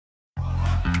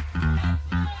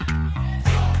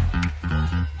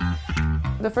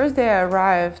The first day I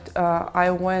arrived,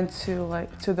 I went to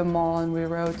the mall and we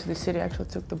rode to the city. I actually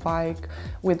took the bike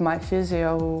with my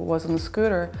physio who was on the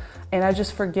scooter, and I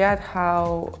just forget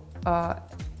how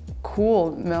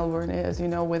cool Melbourne is, you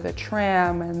know, with a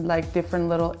tram and like different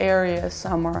little areas.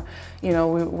 Some are, you know,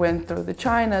 we went through the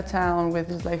Chinatown, which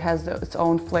is like has its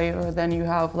own flavor. Then you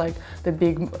have like the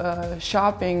big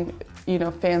shopping, you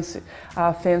know, fancy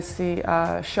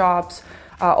shops,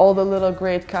 all the little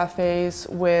great cafes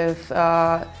with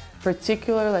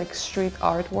particular like street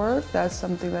artwork. That's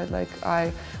something that like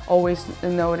I always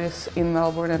notice in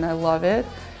Melbourne, and I love it.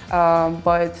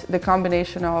 But the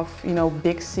combination of, you know,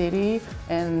 big city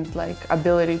and like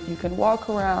ability, you can walk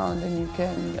around and you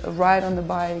can ride on the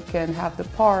bike and have the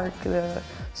park.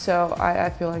 So I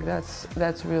feel like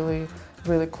that's really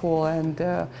cool. And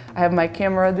I have my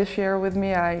camera this year with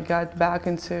me. I got back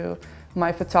into my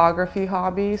photography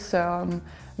hobby, so I'm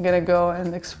gonna go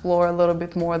and explore a little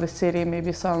bit more of the city,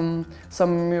 maybe some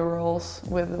murals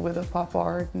with the pop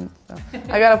art. And so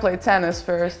I gotta play tennis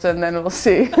first, and then we'll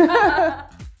see.